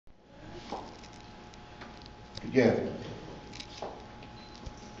together.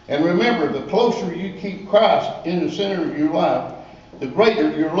 And remember, the closer you keep Christ in the center of your life, the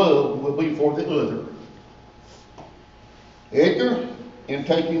greater your love will be for the other. Edgar, in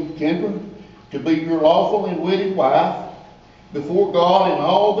taking Kendra to be your lawful and wedded wife, before God and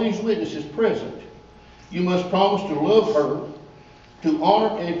all these witnesses present, you must promise to love her, to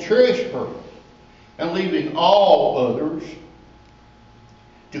honor and cherish her, and leaving all others,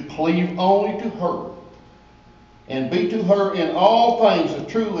 to cleave only to her, and be to her in all things a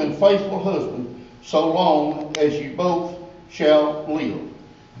true and faithful husband, so long as you both shall live.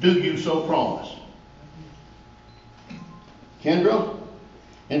 Do you so promise? Kendra,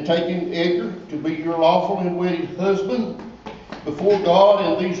 in taking Edgar to be your lawful and wedded husband, before God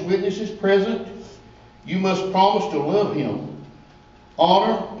and these witnesses present, you must promise to love him,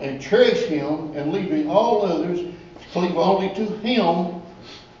 honor and cherish him, and leaving all others, to cleave only to him,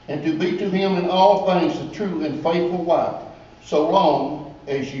 and to be to him in all things the true and faithful wife, so long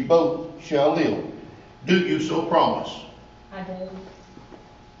as you both shall live. Do you so promise? I do.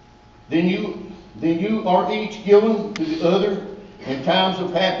 Then you are each given to the other in times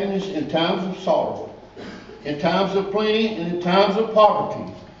of happiness and times of sorrow, in times of plenty and in times of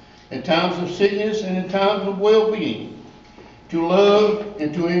poverty, in times of sickness and in times of well-being, to love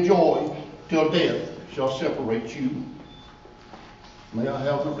and to enjoy till death shall separate you. May I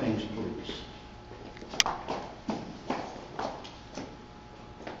have the rings, please?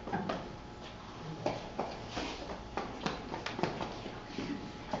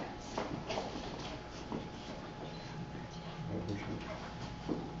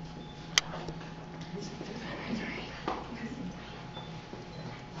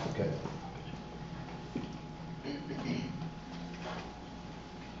 Okay.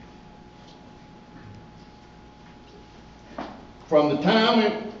 From the time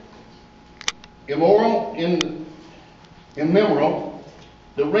immemorial,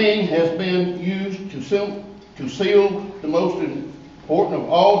 the ring has been used to seal the most important of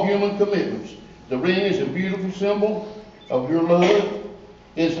all human commitments. The ring is a beautiful symbol of your love.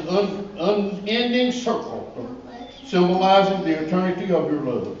 It's an unending circle symbolizing the eternity of your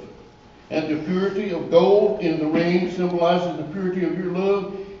love. And the purity of gold in the ring symbolizes the purity of your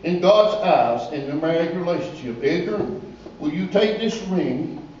love in God's eyes in your marriage relationship. Edgar, will you take this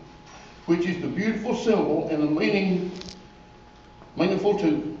ring, which is the beautiful symbol and the meaningful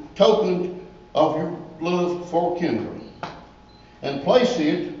token of your love for Kendra, and place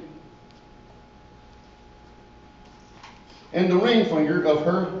it in the ring finger of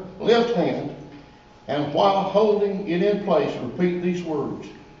her left hand, and while holding it in place, repeat these words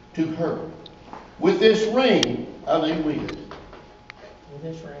to her. With this ring, I thee wed. With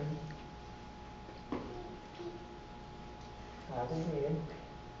this ring, I thee wed.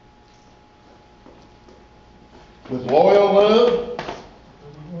 With loyal love,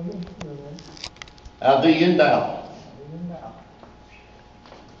 I thee endow.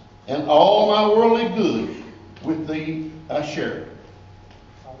 And all my worldly goods with thee I share.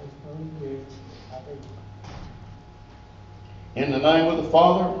 In the name of the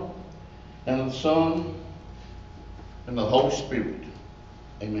Father, and of the Son, and the Holy Spirit.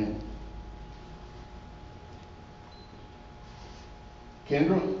 Amen.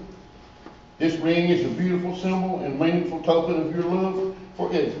 Kendra, this ring is a beautiful symbol and meaningful token of your love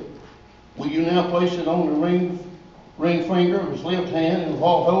for Edgar. Will you now place it on the ring finger of his left hand, and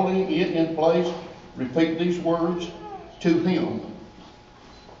while holding it in place, repeat these words to him.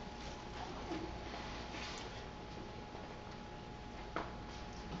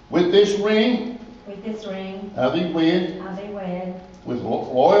 With this ring, I thee wed. With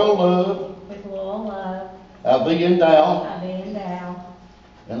loyal love, I thee endow.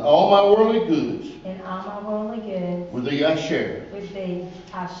 And all my worldly goods, with thee I share.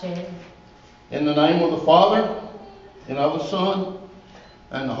 In the name of the Father, and of the Son,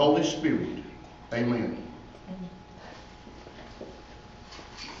 and the Holy Spirit. Amen.